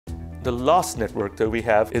The last network that we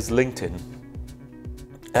have is LinkedIn.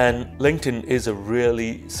 And LinkedIn is a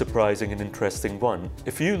really surprising and interesting one.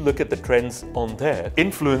 If you look at the trends on there,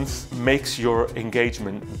 influence makes your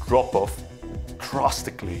engagement drop off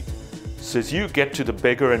drastically. So as you get to the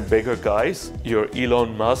bigger and bigger guys, your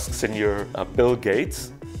Elon Musks and your Bill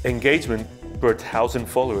Gates, engagement per 1,000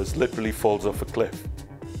 followers literally falls off a cliff.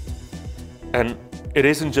 And it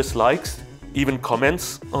isn't just likes, even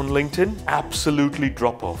comments on LinkedIn absolutely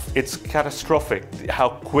drop off. It's catastrophic how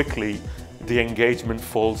quickly the engagement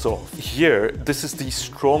falls off. Here, this is the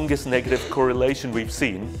strongest negative correlation we've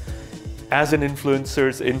seen. As an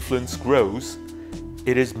influencer's influence grows,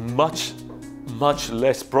 it is much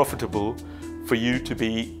less profitable for you to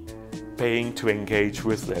be paying to engage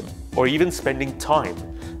with them, or even spending time,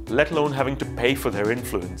 let alone having to pay for their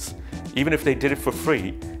influence. Even if they did it for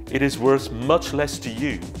free, it is worth much less to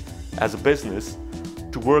you as a business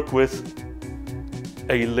to work with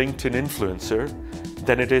a LinkedIn influencer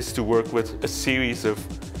than it is to work with a series of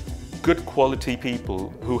good quality people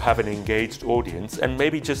who have an engaged audience and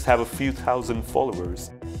maybe just have a few thousand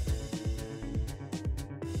followers.